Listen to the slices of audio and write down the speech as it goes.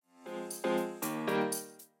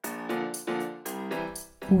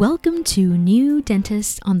Welcome to New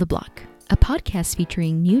Dentists on the Block, a podcast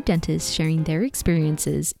featuring new dentists sharing their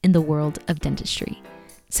experiences in the world of dentistry,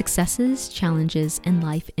 successes, challenges, and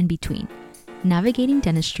life in between, navigating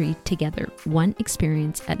dentistry together, one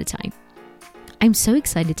experience at a time. I'm so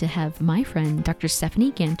excited to have my friend Dr.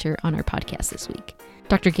 Stephanie Ganter on our podcast this week.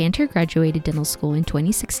 Dr. Ganter graduated dental school in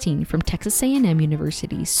 2016 from Texas A&M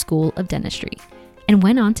University's School of Dentistry and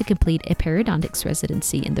went on to complete a periodontics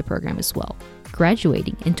residency in the program as well,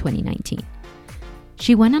 graduating in 2019.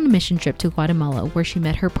 She went on a mission trip to Guatemala where she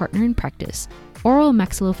met her partner in practice, oral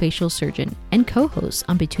maxillofacial surgeon and co-host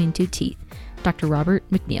on Between Two Teeth, Dr. Robert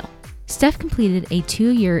McNeil. Steph completed a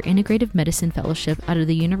 2-year integrative medicine fellowship out of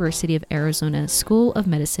the University of Arizona School of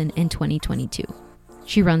Medicine in 2022.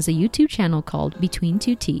 She runs a YouTube channel called Between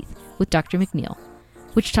Two Teeth with Dr. McNeil,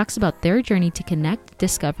 which talks about their journey to connect,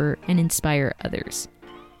 discover, and inspire others.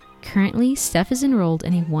 Currently, Steph is enrolled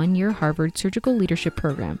in a 1-year Harvard surgical leadership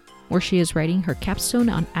program where she is writing her capstone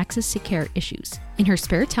on access to care issues. In her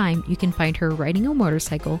spare time, you can find her riding a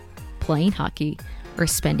motorcycle, playing hockey, or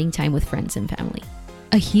spending time with friends and family.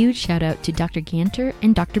 A huge shout out to Dr. Ganter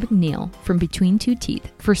and Dr. McNeil from Between Two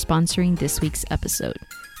Teeth for sponsoring this week's episode.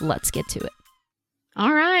 Let's get to it.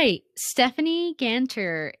 All right, Stephanie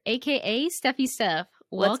Ganter, aka Steffi Steph.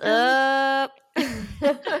 What's up?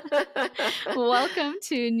 Welcome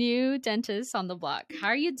to New Dentists on the Block. How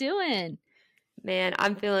are you doing? Man,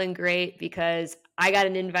 I'm feeling great because I got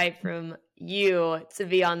an invite from you to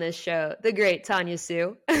be on this show, the great Tanya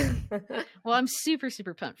Sue. Well, I'm super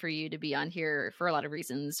pumped for you to be on here for a lot of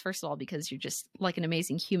reasons. First of all, because you're just like an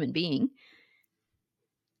amazing human being.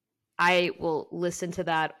 I will listen to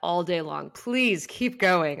that all day long. Please keep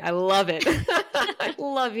going. I love it. I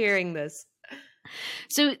love hearing this.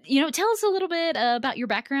 So, tell us a little bit about your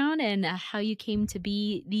background and how you came to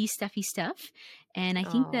be the Steffi Steph. And I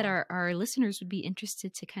think that our listeners would be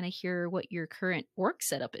interested to kind of hear what your current work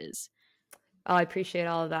setup is. Oh, I appreciate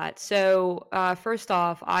all of that. So first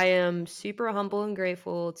off, I am super humble and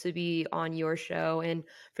grateful to be on your show. And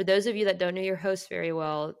for those of you that don't know your host very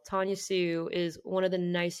well, Tanya Sue is one of the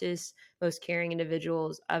nicest, most caring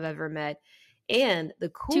individuals I've ever met. And the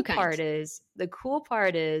cool part is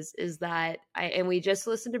that and we just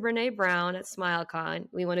listened to Brene Brown at SmileCon.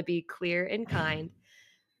 We want to be clear and kind.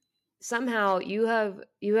 Somehow you have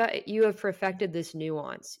perfected this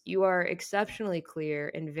nuance. You are exceptionally clear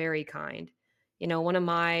and very kind. One of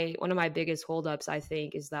my biggest holdups, I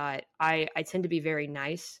think, is that I tend to be very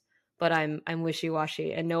nice, but I'm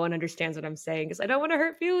wishy-washy and no one understands what I'm saying because I don't want to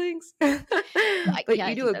hurt feelings. But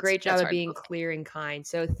you do a great job of being clear and kind.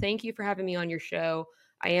 So thank you for having me on your show.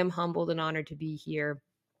 I am humbled and honored to be here.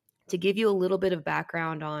 To give you a little bit of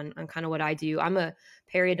background on kind of what I do, I'm a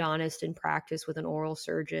periodontist in practice with an oral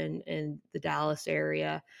surgeon in the Dallas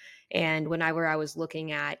area. And whenever I was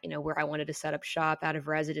looking at, where I wanted to set up shop out of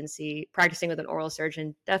residency, practicing with an oral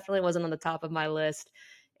surgeon definitely wasn't on the top of my list.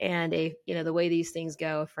 And the way these things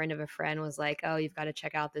go, a friend of a friend was like, oh, you've got to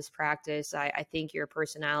check out this practice. I think your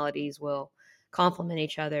personalities will complement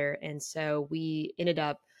each other. And so we ended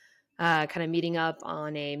up kind of meeting up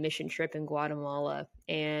on a mission trip in Guatemala,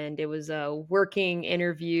 and it was a working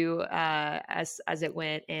interview as it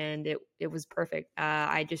went, and it was perfect.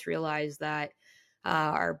 I just realized that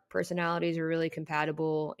our personalities are really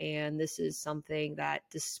compatible, and this is something that,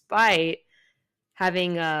 despite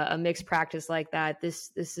having a mixed practice like that,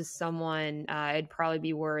 this is someone it'd probably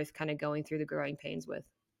be worth kind of going through the growing pains with.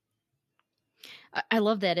 I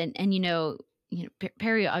love that, and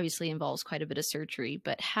perio obviously involves quite a bit of surgery,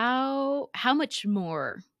 but how much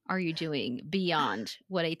more are you doing beyond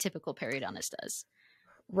what a typical periodontist does?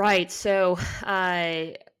 Right. So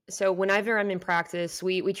whenever I'm in practice,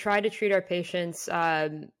 we try to treat our patients,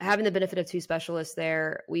 having the benefit of 2 specialists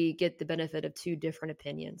there, we get the benefit of 2 different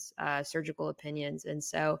opinions, surgical opinions. And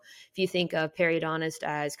so if you think of periodontist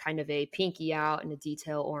as kind of a pinky out and a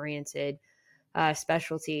detail-oriented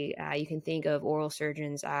specialty, you can think of oral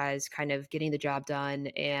surgeons as kind of getting the job done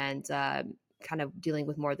and kind of dealing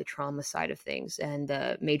with more of the trauma side of things and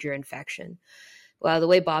the major infection. Well, the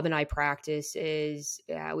way Bob and I practice is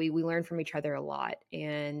we learn from each other a lot,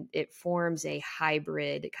 and it forms a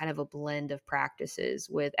hybrid, kind of a blend of practices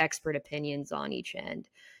with expert opinions on each end.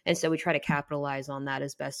 And so we try to capitalize on that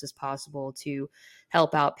as best as possible to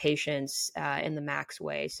help out patients in the max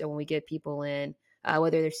way. So when we get people in,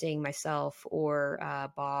 whether they're seeing myself or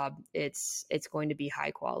Bob, it's going to be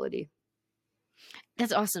high quality.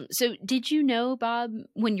 That's awesome. So did you know Bob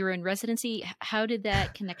when you were in residency? How did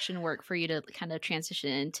that connection work for you to kind of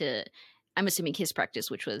transition into, I'm assuming, his practice,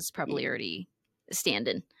 which was probably already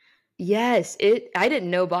standing? Yes, I didn't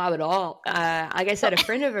know Bob at all. Like I said, a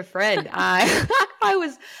friend of a friend. I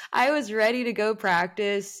I was ready to go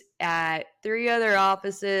practice at 3 other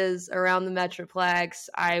offices around the Metroplex.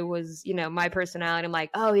 I was, my personality, I'm like,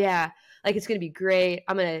 "Oh, yeah, like, it's gonna be great.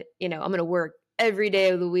 I'm gonna work every day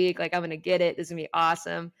of the week. Like, I'm gonna get it. This is gonna be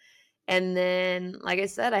awesome." And then, like I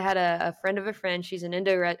said, I had a friend of a friend. She was an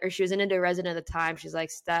Indo resident at the time. She's like,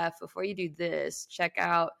 "Steph, before you do this, check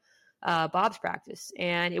out Bob's practice."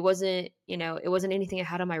 And it wasn't anything I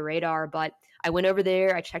had on my radar, but I went over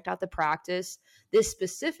there. I checked out the practice. This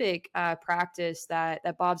specific practice that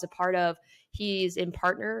Bob's a part of, he's a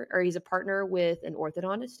partner with an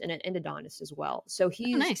orthodontist and an endodontist as well. So Oh,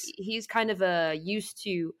 he's nice. he's kind of used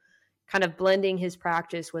to kind of blending his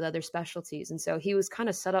practice with other specialties. And so he was kind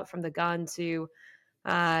of set up from the gun to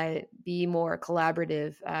be more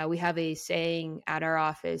collaborative. We have a saying at our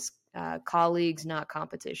office, colleagues, not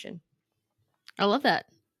competition. I love that.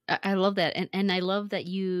 I love that. And I love that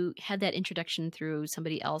you had that introduction through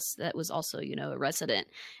somebody else that was also, a resident.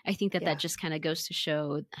 I think that Yeah. just kind of goes to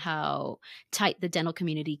show how tight the dental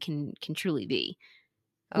community can truly be,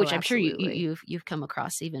 Oh, which I'm sure absolutely. you've come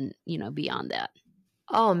across even, beyond that.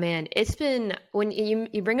 Oh man, it's been when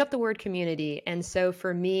you bring up the word community, and so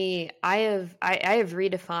for me, I have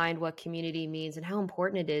redefined what community means and how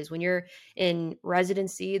important it is. When you're in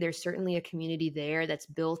residency, there's certainly a community there that's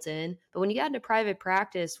built in. But when you get into private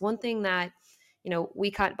practice, one thing that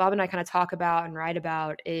Bob and I kind of talk about and write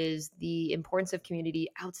about is the importance of community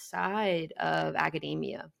outside of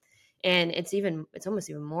academia. And it's almost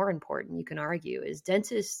even more important, you can argue, is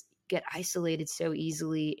dentists get isolated so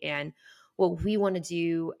easily. And what we want to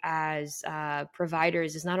do as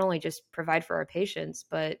providers is not only just provide for our patients,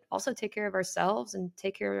 but also take care of ourselves and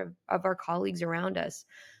take care of our colleagues around us.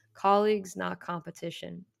 Colleagues, not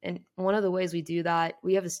competition. And one of the ways we do that,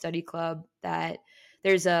 we have a study club that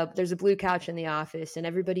there's a blue couch in the office, and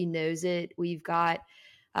everybody knows it. We've got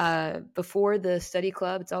before the study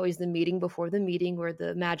club, it's always the meeting before the meeting where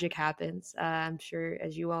the magic happens. I'm sure,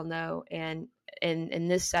 as you all know, and in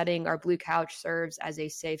this setting, our blue couch serves as a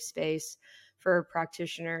safe space for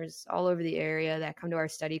practitioners all over the area that come to our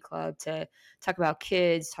study club to talk about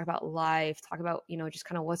kids, talk about life, talk about just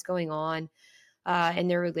kind of what's going on in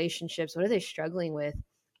their relationships. What are they struggling with?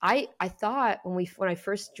 I thought when I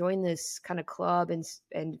first joined this kind of club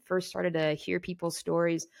and first started to hear people's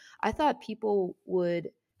stories, I thought people would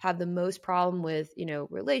have the most problem with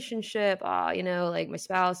relationship. Like my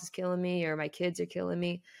spouse is killing me or my kids are killing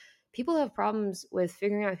me. People have problems with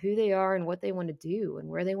figuring out who they are and what they want to do and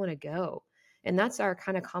where they want to go, and that's our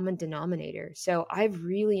kind of common denominator. So I've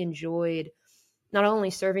really enjoyed not only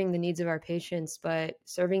serving the needs of our patients, but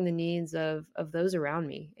serving the needs of those around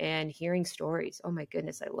me and hearing stories. Oh my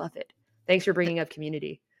goodness, I love it. Thanks for bringing up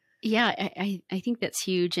community. Yeah, I think that's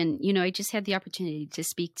huge. And, I just had the opportunity to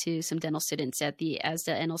speak to some dental students at the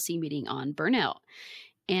ASDA NLC meeting on burnout.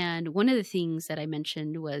 And one of the things that I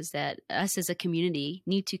mentioned was that us as a community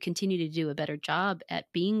need to continue to do a better job at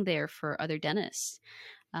being there for other dentists.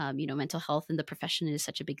 Mental health in the profession is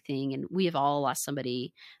such a big thing. And we have all lost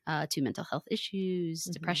somebody to mental health issues,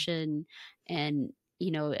 Hmm. depression. And,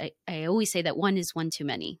 I always say that one is one too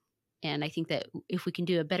many. And I think that if we can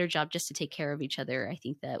do a better job just to take care of each other, I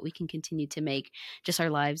think that we can continue to make just our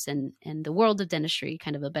lives and the world of dentistry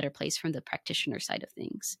kind of a better place from the practitioner side of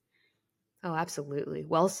things. Oh, absolutely.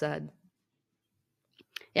 Well said.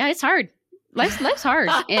 Yeah, it's hard. Life's hard,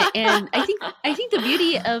 and I think the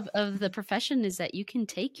beauty of the profession is that you can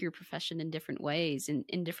take your profession in different ways,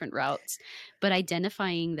 in different routes, but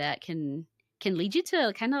identifying that can lead you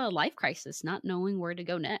to kind of a life crisis, not knowing where to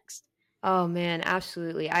go next. Oh man,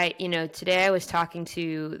 absolutely. Today I was talking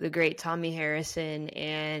to the great Tommy Harrison,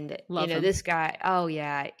 and Love him. this guy, oh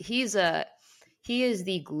yeah, he is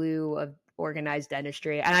the glue of organized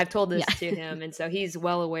dentistry. And I've told Yeah. this to him, and so he's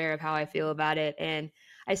well aware of how I feel about it. And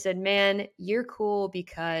I said, "Man, you're cool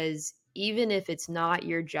because even if it's not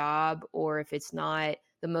your job or if it's not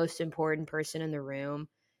the most important person in the room,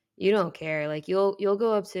 you don't care. Like you'll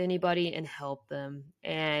go up to anybody and help them.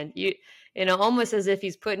 And almost as if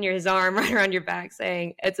he's putting his arm right around your back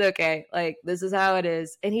saying, it's okay. Like, this is how it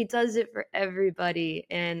is. And he does it for everybody.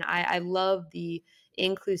 And I love the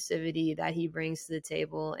inclusivity that he brings to the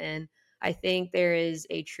table. And I think there is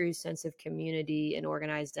a true sense of community in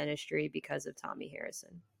organized dentistry because of Tommy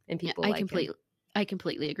Harrison and Yeah, people like him. I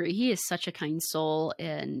completely agree. He is such a kind soul,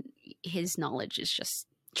 and his knowledge is just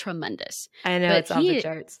tremendous. I know But it's off the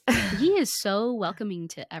charts. he is so welcoming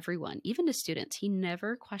to everyone, even to students. He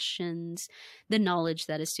never questions the knowledge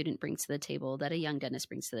that a student brings to the table, that a young dentist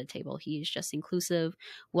brings to the table. He is just inclusive,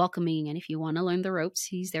 welcoming, and if you want to learn the ropes,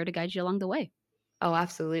 he's there to guide you along the way. Oh,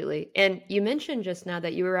 absolutely. And you mentioned just now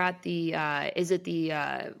that you were at the is it the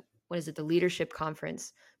what is it, the leadership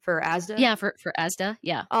conference for ASDA? Yeah, for ASDA,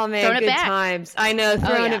 yeah. Oh man, Throwing it good back. times. I know, Oh,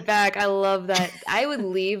 throwing yeah. it back. I love that. I would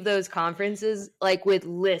leave those conferences like with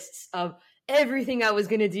lists of everything I was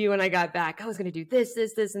going to do when I got back. I was going to do this,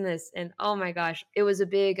 this, this, and this. And oh my gosh, it was a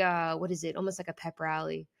big what is it? Almost like a pep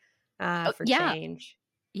rally Oh, for yeah. change.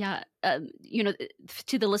 Yeah,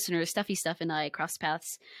 to the listeners, Steph and I crossed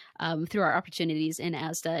paths through our opportunities in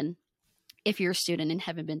ASDA, and if you're a student and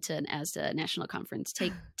haven't been to an ASDA national conference,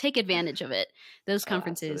 take advantage of it. Those Oh,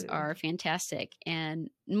 conferences absolutely. are fantastic, and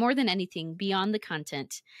more than anything, beyond the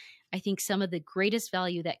content, I think some of the greatest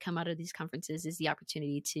value that come out of these conferences is the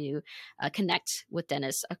opportunity to connect with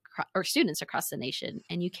dentists or students across the nation,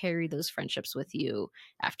 and you carry those friendships with you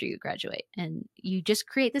after you graduate, and you just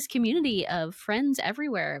create this community of friends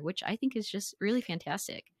everywhere, which I think is just really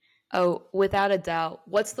fantastic. Oh, without a doubt.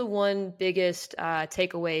 What's the one biggest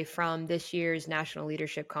takeaway from this year's National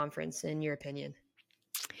Leadership Conference, in your opinion?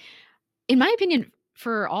 In my opinion,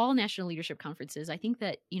 for all national leadership conferences, I think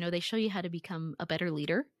that, they show you how to become a better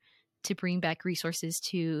leader, to bring back resources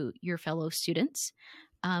to your fellow students.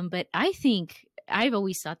 But I think I've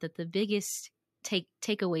always thought that the biggest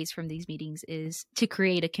takeaways from these meetings is to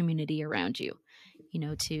create a community around you,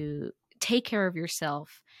 to take care of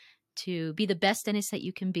yourself, to be the best dentist that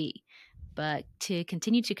you can be, but to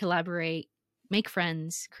continue to collaborate, make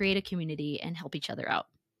friends, create a community, and help each other out.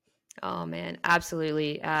 Oh man,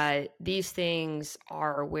 absolutely. These things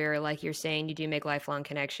are where, like you're saying, you do make lifelong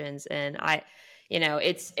connections, and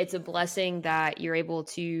it's a blessing that you're able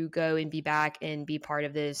to go and be back and be part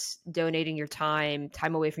of this, donating your time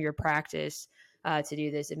away from your practice to do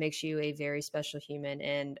this. It makes you a very special human,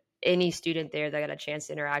 and any student there that got a chance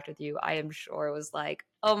to interact with you, I am sure was like,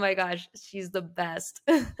 oh my gosh, she's the best.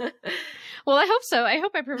 Well, I hope so. I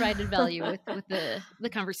hope I provided value with the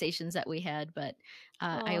conversations that we had, but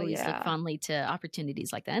I Oh always look yeah, fondly to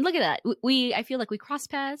opportunities like that. And look at that, we I feel like we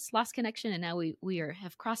crossed paths, lost connection, and now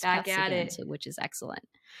have crossed back paths at again, it. so which is excellent.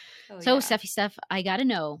 Oh So, yeah. Steph, I got to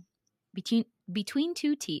know, between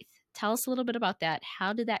two teeth. Tell us a little bit about that.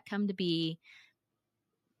 How did that come to be?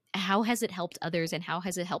 How has it helped others, and how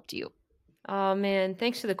has it helped you? Oh man,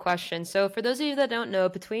 thanks for the question. So for those of you that don't know,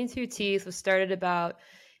 Between Two Teeth was started about,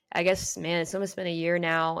 I guess, man, it's almost been a year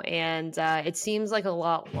now, and it seems like a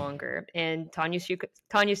lot longer. And Tanya Sue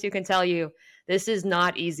can tell you this is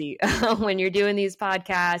not easy when you're doing these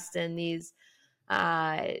podcasts and these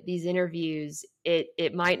interviews.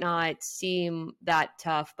 It might not seem that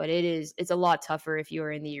tough, but it's a lot tougher if you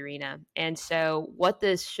are in the arena. And so what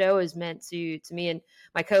this show is meant to me, and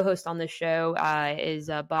my co-host on this show is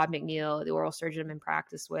Bob McNeil, the oral surgeon I'm in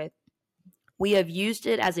practice with. We have used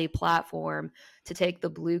it as a platform to take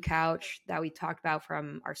the blue couch that we talked about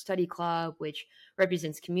from our study club, which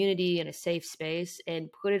represents community and a safe space,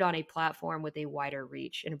 and put it on a platform with a wider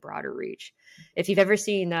reach and a broader reach. If you've ever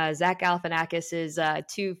seen Zach Galifianakis's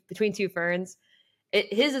Between Two Ferns,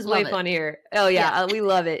 his is way Love it. funnier. Oh Yeah. yeah, we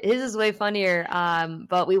love it. His is way funnier.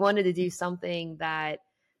 But we wanted to do something that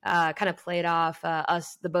kind of played off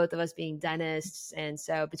the both of us being dentists, and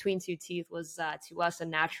so Between Two Teeth was to us a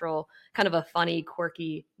natural, kind of a funny,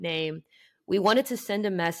 quirky name. We wanted to send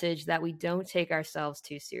a message that we don't take ourselves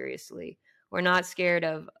too seriously. We're not scared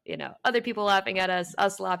of other people laughing at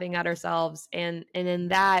us laughing at ourselves, and in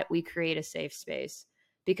that we create a safe space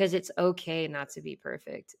because it's okay not to be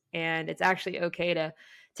perfect, and it's actually okay to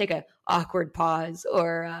take a awkward pause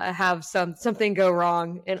or have something go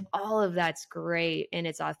wrong, and all of that's great, and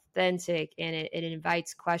it's authentic, and it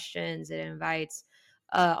invites questions, it invites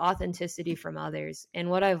authenticity from others. And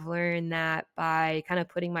what I've learned that by kind of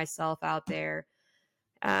putting myself out there,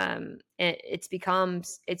 it's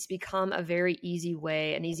become a very easy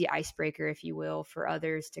way, an easy icebreaker, if you will, for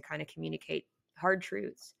others to kind of communicate hard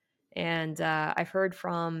truths. And I've heard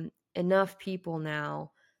from enough people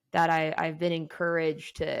now that I've been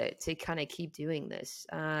encouraged to kind of keep doing this,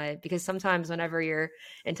 because sometimes whenever you're,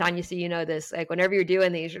 and Tanya, so you know this, like whenever you're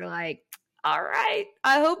doing these, you're like, all right,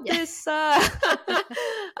 I hope Yeah. this I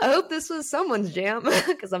hope this was someone's jam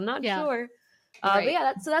because I'm not Yeah. sure. But Right.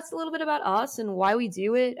 yeah, that's a little bit about us and why we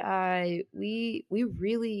do it.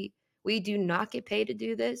 We do not get paid to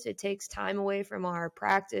do this. It takes time away from our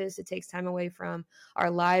practice. It takes time away from our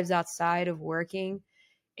lives outside of working.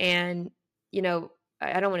 And you know,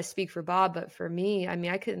 I don't want to speak for Bob, but for me, I mean,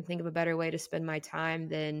 I couldn't think of a better way to spend my time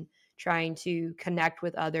than trying to connect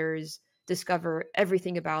with others, discover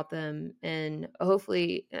everything about them, and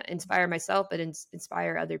hopefully inspire myself, but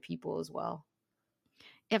inspire other people as well.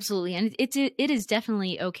 Absolutely, and it is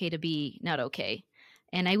definitely okay to be not okay.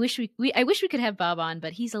 And I wish we could have Bob on,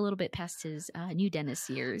 but he's a little bit past his new dentist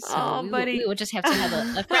years, so Oh, we buddy. will just have to have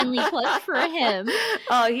a friendly plug for him.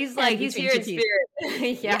 Oh, he's like, he's Between here 2 in teeth.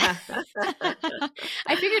 spirit. Yeah. Yeah.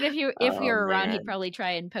 I figured if we Oh, were around, he'd man. probably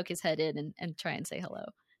try and poke his head in and try and say hello.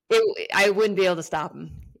 I wouldn't be able to stop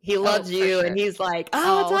him. He Oh, loves for you, and sure. he's like,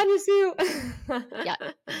 "Oh, Oh, Tanya Sue." yeah.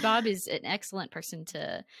 Bob is an excellent person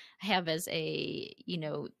to have as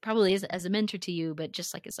probably as a mentor to you, but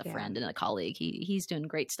just like as a Yeah. friend and a colleague. He's doing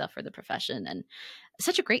great stuff for the profession and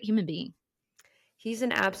such a great human being. He's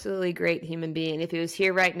an absolutely great human being. If he was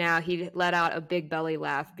here right now, he'd let out a big belly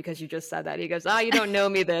laugh because you just said that. He goes, "Oh, you don't know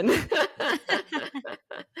me then."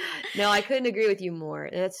 No, I couldn't agree with you more.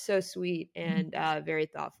 That's so sweet and very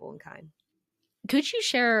thoughtful and kind. Could you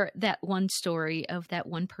share that one story of that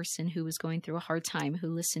one person who was going through a hard time, who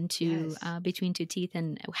listened to Yes. Between Two Teeth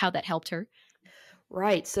and how that helped her?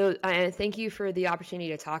 Right. So, thank you for the opportunity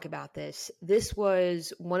to talk about this. This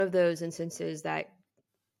was one of those instances that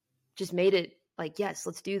just made it like, yes,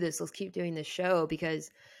 let's do this. Let's keep doing this show because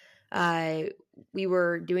uh, we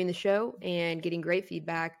were doing the show and getting great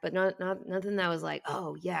feedback, but not nothing that was like,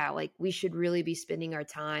 oh yeah, like we should really be spending our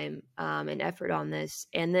time and effort on this.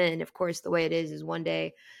 And then, of course, the way it is one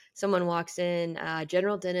day someone walks in,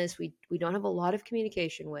 general dentist. We don't have a lot of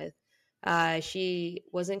communication with. She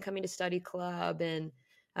wasn't coming to study club, and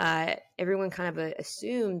everyone kind of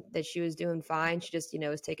assumed that she was doing fine. She just,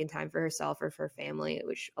 was taking time for herself or for her family,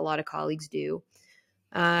 which a lot of colleagues do.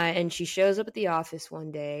 And she shows up at the office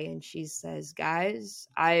one day and she says, "Guys,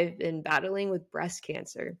 I've been battling with breast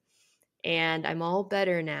cancer and I'm all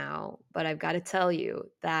better now. But I've got to tell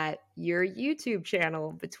you that your YouTube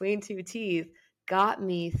channel, Between Two Teeth, got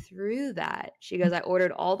me through that." She goes, "I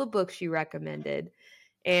ordered all the books you recommended.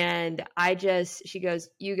 And she goes,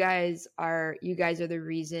 you guys are the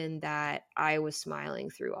reason that I was smiling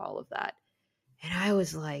through all of that." And I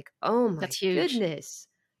was like, "Oh my That's huge. goodness,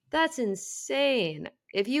 that's insane."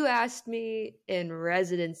 If you asked me in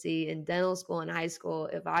residency, in dental school, in high school,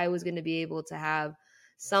 if I was going to be able to have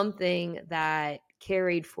something that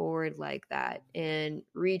carried forward like that and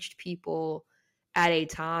reached people at a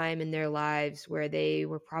time in their lives where they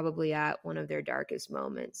were probably at one of their darkest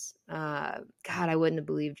moments, God, I wouldn't have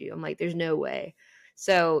believed you. I'm like, there's no way.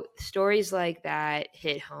 So stories like that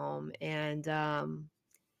hit home. And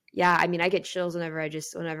yeah, I mean, I get chills whenever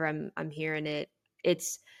I'm hearing it.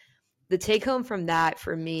 It's the take home from that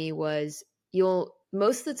for me was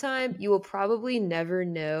most of the time you will probably never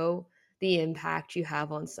know the impact you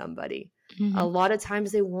have on somebody. A Hmm. lot of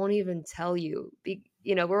times they won't even tell you.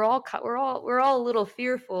 We're all a little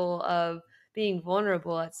fearful of being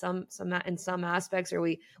vulnerable at in some aspects, or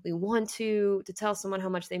we want to tell someone how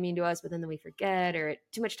much they mean to us, but then we forget, or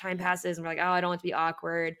too much time passes and we're like, oh, I don't want to be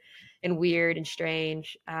awkward and weird and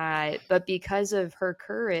strange. But because of her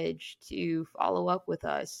courage to follow up with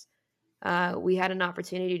us, we had an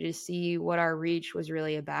opportunity to see what our reach was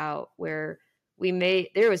really about, where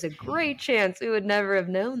there was a great chance we would never have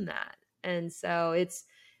known that. And so it's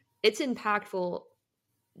impactful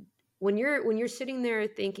when you're sitting there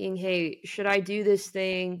thinking, hey, should I do this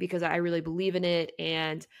thing because I really believe in it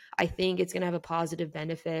and I think it's going to have a positive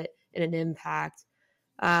benefit and an impact.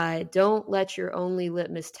 Don't let your only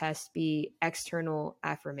litmus test be external Hmm.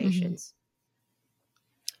 affirmations.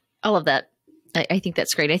 I love that. I think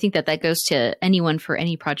that's great. I think that goes to anyone for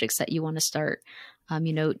any projects that you want to start.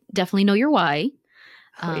 Definitely know your why,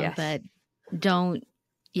 Oh yes. but don't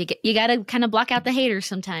you got to kind of block out the haters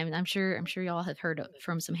sometimes. I'm sure y'all have heard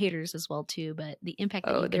from some haters as well too. But the impact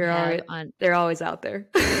that Oh, you can they're have always on, they're always out there.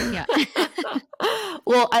 yeah.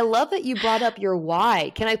 Well, I love that you brought up your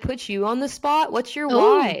why. Can I put you on the spot? What's your Oh,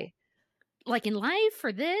 why? like in life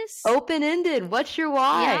for this. Open-ended. What's your Yeah,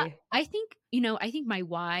 why? I think my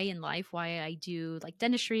why in life, why I do like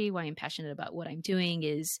dentistry, why I'm passionate about what I'm doing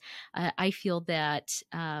is I feel that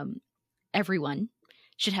everyone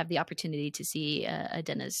should have the opportunity to see a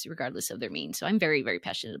dentist regardless of their means. So I'm very, very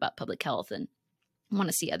passionate about public health and want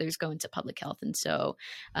to see others go into public health. And so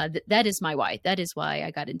that is my why. That is why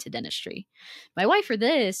I got into dentistry. My why for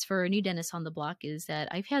this, for a new dentist on the block, is that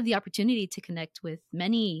I've had the opportunity to connect with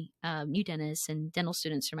many new dentists and dental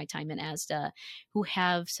students from my time in ASDA who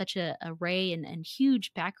have such a array and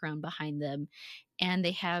huge background behind them. And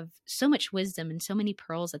they have so much wisdom and so many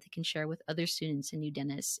pearls that they can share with other students and new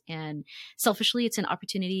dentists. And selfishly, it's an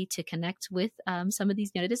opportunity to connect with some of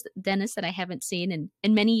these dentists that I haven't seen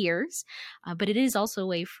in many years. But it is also a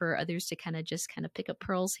way for others to kind of pick up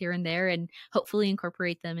pearls here and there and hopefully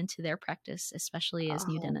incorporate them into their practice, especially as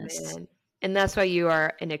new Oh dentists. man. And that's why you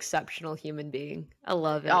are an exceptional human being. I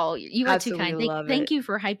love it. Oh, you are too Absolutely kind. Thank, love thank it. you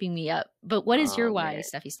for hyping me up. But what is your Oh why, man.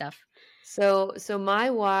 Stuffy Stuff? So my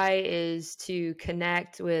why is to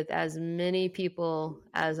connect with as many people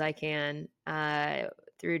as I can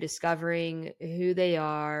through discovering who they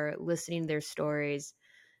are, listening to their stories,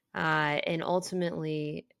 and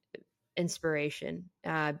ultimately inspiration,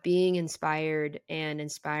 being inspired and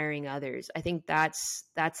inspiring others. I think that's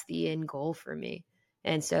the end goal for me.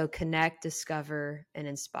 And so connect, discover, and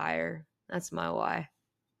inspire. That's my why.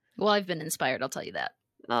 Well, I've been inspired, I'll tell you that.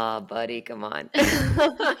 Oh, buddy, come on.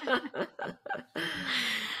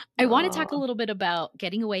 I want to talk a Oh, little bit about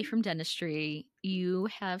getting away from dentistry. You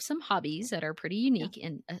have some hobbies that are pretty yeah. unique,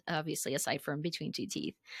 and obviously, aside from between two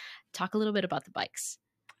teeth. Talk a little bit about the bikes.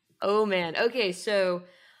 Oh man. Okay, so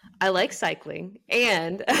I like cycling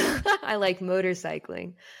and I like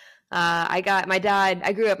motorcycling. I got my dad.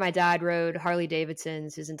 I grew up. My dad rode Harley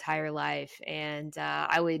Davidsons his entire life, and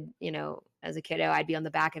I would, as a kiddo, I'd be on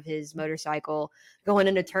the back of his motorcycle, going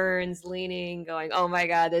into turns, leaning, going, "Oh my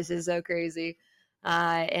god, this is so crazy!"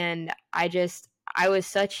 And I was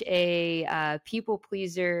such a people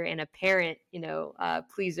pleaser and a parent,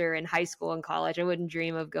 pleaser in high school and college. I wouldn't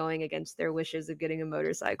dream of going against their wishes of getting a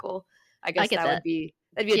motorcycle. I I guess get that. that'd be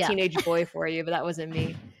a Yeah. teenage boy for you, but that wasn't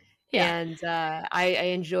me. Yeah. And I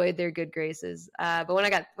enjoyed their good graces. But when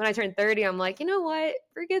I turned 30, I'm like, you know what?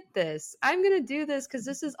 Forget this. I'm gonna do this because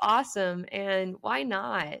this is awesome, and why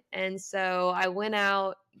not? And so I went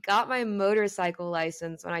out, got my motorcycle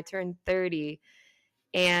license when I turned 30.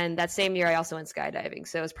 And that same year, I also went skydiving.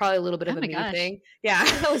 So it's probably a little bit Oh of a my me gosh. thing. Yeah,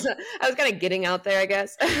 I was kind of getting out there, I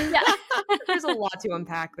guess. Yeah. There's a lot to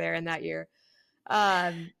unpack there in that year.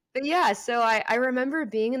 But yeah, so I remember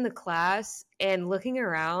being in the class and looking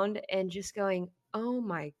around and just going, "Oh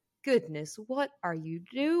my goodness, what are you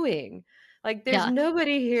doing? Like, there's Yeah.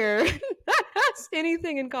 nobody here that has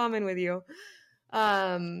anything in common with you."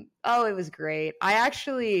 Oh, it was great. I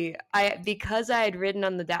because I had ridden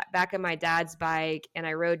on the back of my dad's bike and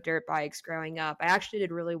I rode dirt bikes growing up, I actually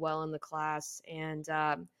did really well in the class. And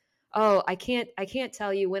oh, I can't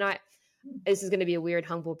tell you when I this is going to be a weird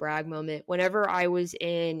humble brag moment. Whenever I was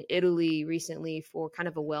in Italy recently for kind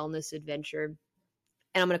of a wellness adventure,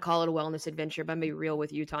 and I'm going to call it a wellness adventure, but I'm going to be real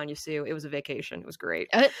with you, Tanya Sue. It was a vacation. It was great.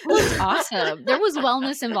 It looked awesome. There was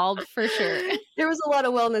wellness involved for sure. There was a lot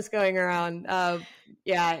of wellness going around.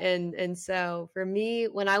 Yeah, and so for me,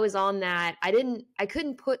 when I was on that, I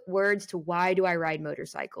couldn't put words to why do I ride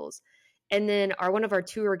motorcycles. And then one of our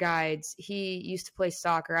tour guides, he used to play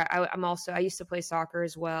soccer. I used to play soccer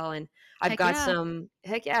as well, and I've Heck got yeah. some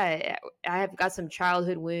heck yeah, I have got some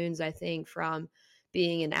childhood wounds, I think, from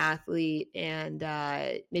being an athlete and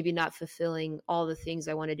maybe not fulfilling all the things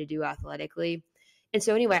I wanted to do athletically. And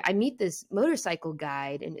so anyway, I meet this motorcycle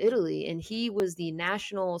guide in Italy, and he was the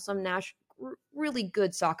really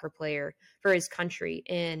good soccer player for his country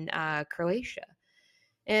in Croatia.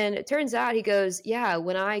 And it turns out he goes, yeah,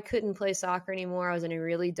 when I couldn't play soccer anymore, I was in a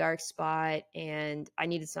really dark spot and I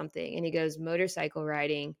needed something. And he goes, motorcycle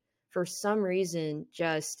riding, for some reason,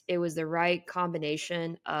 just it was the right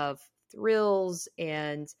combination of thrills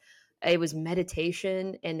and it was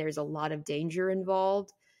meditation and there's a lot of danger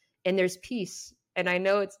involved and there's peace. And I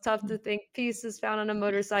know it's tough to think peace is found on a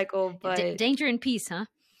motorcycle, but Danger and peace, huh?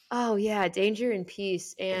 oh yeah, danger and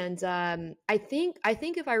peace. And I think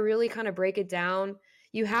if I really kind of break it down,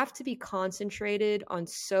 you have to be concentrated on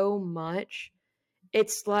so much.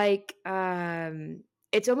 It's like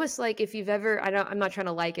it's almost like if you've ever I'm not trying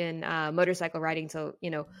to liken motorcycle riding to,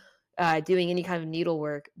 doing any kind of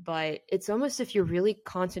needlework, but it's almost if you're really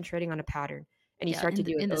concentrating on a pattern and you Yeah, start to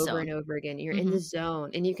do it in the over zone. and over again. You're in Hmm. the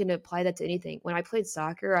zone and you can apply that to anything. When I played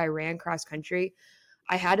soccer, I ran cross country.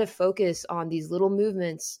 I had to focus on these little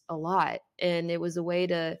movements a lot, and it was a way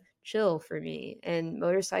to chill for me. And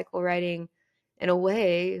motorcycle riding, in a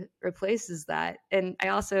way, replaces that. And I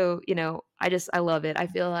also, I love it. I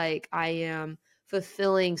feel like I am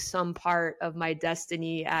fulfilling some part of my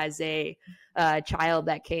destiny as a child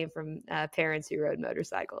that came from parents who rode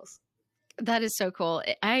motorcycles. That is so cool.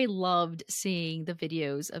 I loved seeing the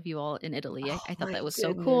videos of you all in Italy. I Oh thought my that was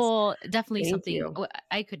so goodness. cool. Definitely Thank something you.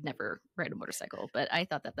 I could never ride a motorcycle, but I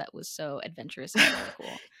thought that that was so adventurous and really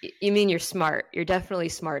cool. You mean you're smart. You're definitely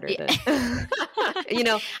smarter Yeah. than,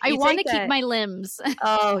 I you want to take keep that. my limbs.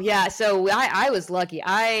 Oh yeah, so I was lucky.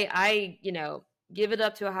 I give it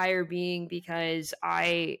up to a higher being because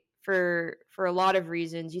I for a lot of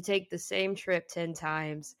reasons you take the same trip 10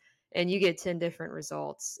 times and you get 10 different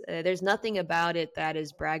results. There's nothing about it that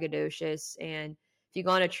is braggadocious, and if you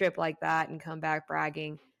go on a trip like that and come back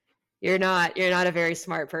bragging, you're not a very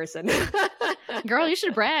smart person. Girl, you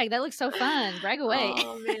should brag. That looks so fun. Brag away.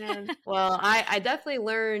 Oh man. Well, I definitely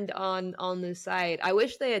learned on this site. I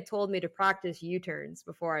wish they had told me to practice U-turns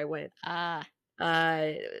before I went. Ah,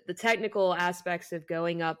 Uh, the technical aspects of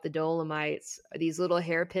going up the Dolomites, these little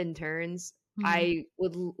hairpin turns, mhm. I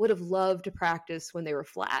would have loved to practice when they were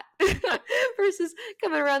flat versus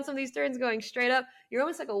coming around some of these turns going straight up. You're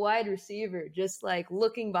almost like a wide receiver, just like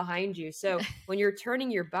looking behind you. So when you're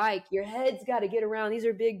turning your bike, your head's got to get around. These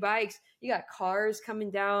are big bikes. You got cars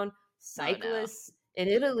coming down, Oh no. cyclists. In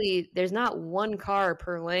Italy, there's not one car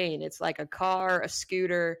per lane. It's like a car, a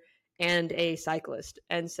scooter, and a cyclist,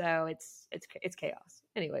 and so it's chaos.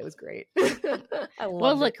 Anyway, it was great. I Well,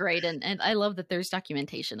 loved look it. great, and I love that there's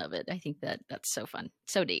documentation of it. I think that's so fun,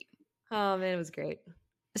 so neat. Oh man, it was great.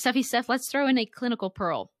 Steph, let's throw in a clinical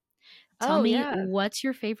pearl. Tell Oh me, yeah. what's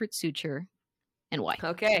your favorite suture and why?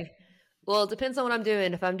 Okay. Well, it depends on what I'm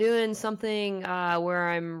doing. If I'm doing something where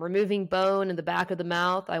I'm removing bone in the back of the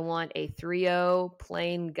mouth, I want a 3-0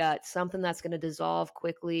 plain gut, something that's going to dissolve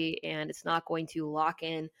quickly and it's not going to lock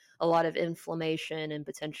in a lot of inflammation and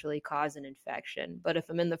potentially cause an infection. But if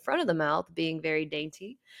I'm in the front of the mouth, being very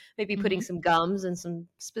dainty, maybe putting Hmm. some gums in some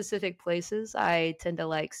specific places, I tend to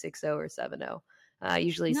like 6-0 or 7-0.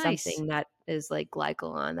 Usually Nice. something that is like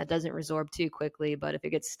glycolon that doesn't resorb too quickly, but if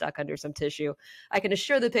it gets stuck under some tissue, I can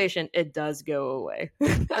assure the patient it does go away.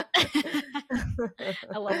 I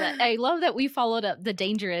love that. I love that we followed up the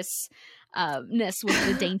dangerous ness with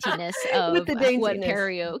the daintiness With of the what daintiness.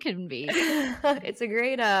 perio can be. It's a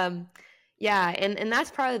great yeah, and that's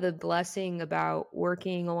probably the blessing about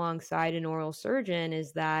working alongside an oral surgeon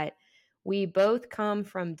is that we both come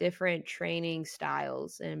from different training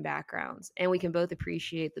styles and backgrounds, and we can both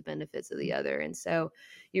appreciate the benefits of the other. And so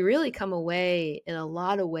you really come away in a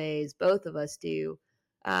lot of ways, both of us do,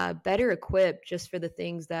 better equipped just for the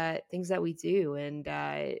things that we do. And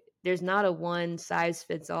there's not a one size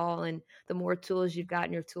fits all. And the more tools you've got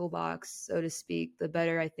in your toolbox, so to speak, the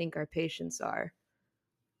better I think our patients are.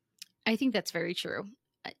 I think that's very true.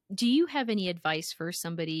 Do you have any advice for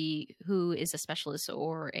somebody who is a specialist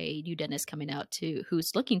or a new dentist coming out to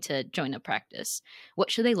who's looking to join a practice?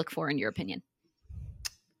 What should they look for in your opinion?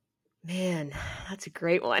 Man, that's a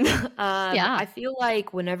great one. Yeah. I feel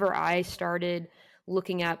like whenever I started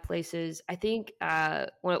looking at places, I think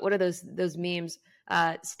what are those memes?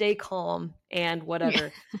 Stay calm and Yeah.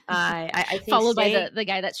 whatever. I think Followed by staying. the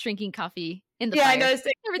guy that's drinking coffee in the Yeah, I fire. know.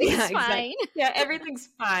 Yeah, Everything's exactly. fine. Yeah, everything's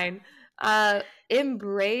fine.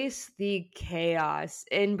 Embrace the chaos.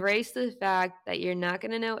 Embrace the fact that you're not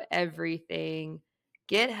going to know everything.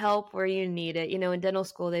 Get help where you need it. In dental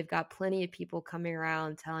school, they've got plenty of people coming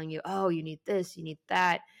around telling you, "Oh, you need this, you need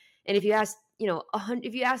that." And if you ask,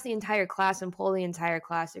 if you ask the entire class and poll the entire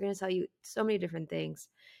class, they're going to tell you so many different things.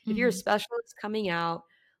 If you're a Hmm. specialist coming out,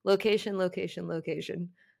 location, location,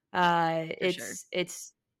 location. For sure.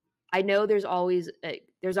 It's I know there's always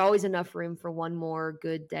enough room for one more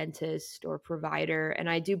good dentist or provider, and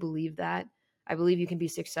I do believe that. I believe you can be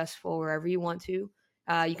successful wherever you want to.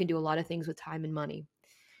 You can do a lot of things with time and money.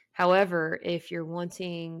 However, if you're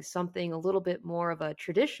wanting something a little bit more of a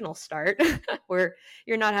traditional start, where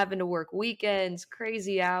you're not having to work weekends,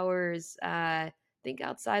 crazy hours, think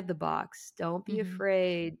outside the box. Don't be Hmm.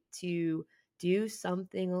 afraid to do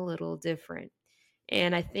something a little different.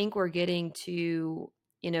 And I think we're getting to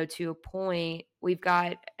a point we've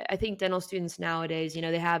got, I think dental students nowadays,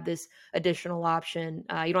 they have this additional option.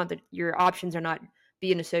 You don't have to, your options are not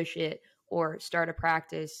be an associate or start a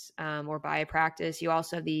practice or buy a practice. You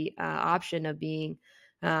also have the option of being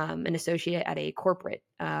an associate at a corporate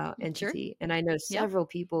Sure. entity. And I know Yep. several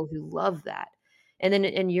people who love that. And then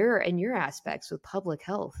in your aspects with public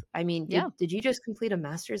health, I mean, Yeah. did you just complete a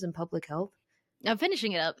master's in public health? I'm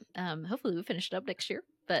finishing it up. Hopefully we finish it up next year,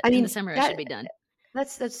 but I in the mean, summer I should be done.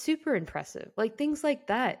 that's super impressive. Like things like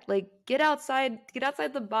that. Like get outside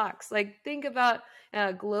the box. Like think about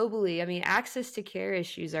globally. I mean, access to care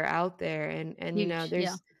issues are out there, and Huge.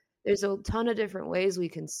 Yeah. there's a ton of different ways we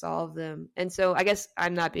can solve them. And so I guess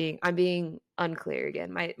I'm being unclear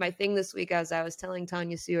again. My thing this week, as I was telling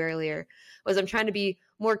Tanya Sue earlier, was I'm trying to be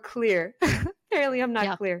more clear. Apparently, I'm not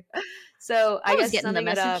Yeah. clear. So I I was guess getting the summing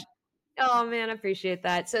it up. message. Oh man, I appreciate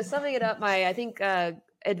that. So summing it up, my I think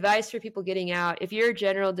advice for people getting out: if you're a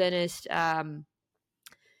general dentist,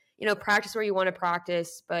 practice where you want to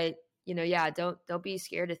practice, but yeah, don't be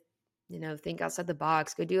scared to think outside the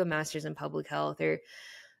box. Go do a master's in public health or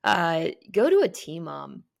go to a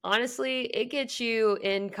TMOM. Honestly, it gets you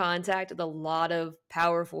in contact with a lot of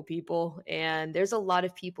powerful people, and there's a lot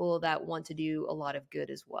of people that want to do a lot of good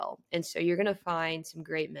as well. And so you're going to find some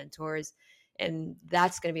great mentors. And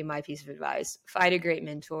that's going to be my piece of advice. Find a great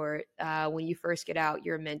mentor. When you first get out,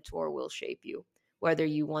 your mentor will shape you, whether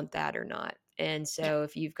you want that or not. And Yeah. so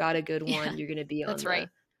if you've got a good Yeah, one, you're going to be on that's right.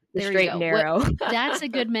 the There you straight go. and narrow. That's a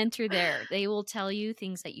good mentor there. They will tell you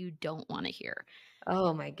things that you don't want to hear.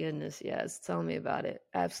 Oh my goodness. Yes. Tell me about it.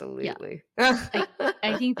 Yeah. Absolutely.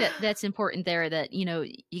 I think that that's important there, that, you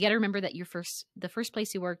got to remember that the first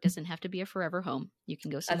place you work doesn't have to be a forever home. You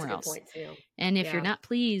can go That's a somewhere good else. point too. And if you're Yeah. not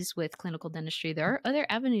pleased with clinical dentistry, there are other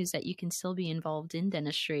avenues that you can still be involved in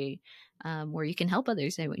dentistry, where you can help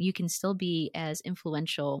others. You can still be as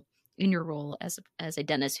influential in your role as a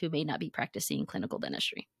dentist who may not be practicing clinical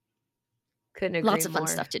dentistry. Couldn't agree Lots of fun more.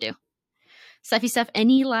 stuff to do. Steph,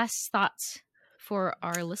 any last thoughts for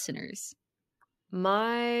our listeners?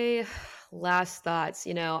 My last thoughts,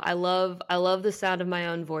 I love the sound of my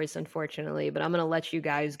own voice, unfortunately, but I'm gonna let you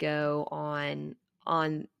guys go on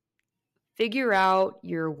figure out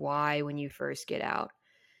your why when you first get out.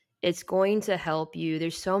 It's going to help you.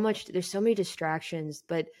 There's so many distractions,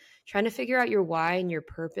 but trying to figure out your why and your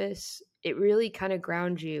purpose, it really kind of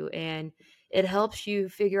grounds you, and it helps you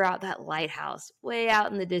figure out that lighthouse way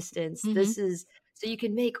out in the distance. Mm-hmm. This is so you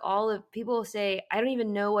can make all of people say, I don't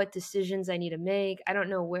even know what decisions I need to make. I don't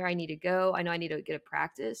know where I need to go. I know I need to get a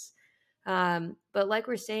practice. But like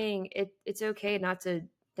we're saying, it's okay not to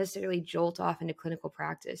necessarily jolt off into clinical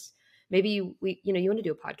practice. Maybe you want to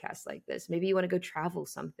do a podcast like this. Maybe you want to go travel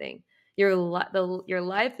something. Your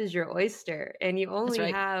life is your oyster, and you That's only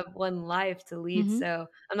right. have one life to lead. Mm-hmm. So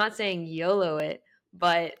I'm not saying YOLO it,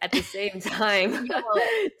 but at the same time,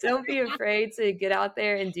 don't be afraid to get out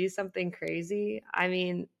there and do something crazy. I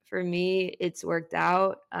mean, for me, it's worked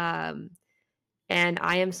out. And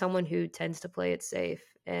I am someone who tends to play it safe.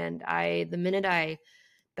 And the minute I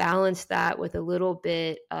balance that with a little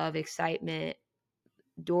bit of excitement,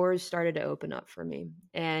 doors started to open up for me.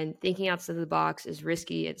 And thinking outside the box is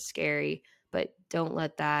risky, it's scary, but don't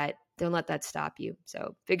let that stop you.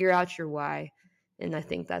 So figure out your why, and I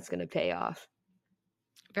think that's going to pay off.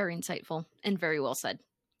 Very insightful and very well said.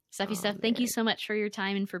 Steph, Oh thank you man. so much for your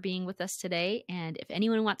time and for being with us today. And if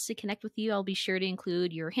anyone wants to connect with you, I'll be sure to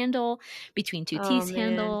include your handle, Between Two Oh Teeth's man.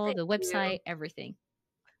 handle, Thank the you. website, everything.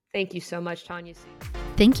 Thank you so much, Tanya.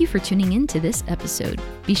 Thank you for tuning in to this episode.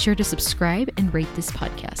 Be sure to subscribe and rate this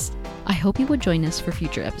podcast. I hope you will join us for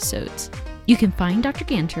future episodes. You can find Dr.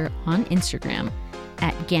 Ganter on Instagram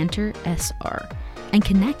at GanterSR and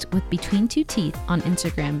connect with Between Two Teeth on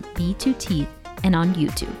Instagram, B2Teeth, and on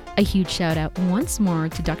YouTube. A huge shout out once more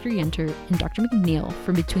to Dr. Ganter and Dr. McNeil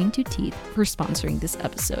from Between Two Teeth for sponsoring this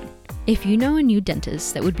episode. If you know a new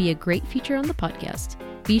dentist that would be a great feature on the podcast,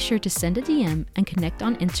 be sure to send a DM and connect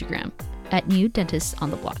on Instagram at New Dentists on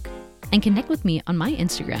the Block, and connect with me on my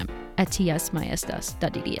Instagram at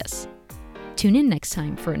tsmaestas.dds. Tune in next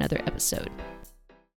time for another episode.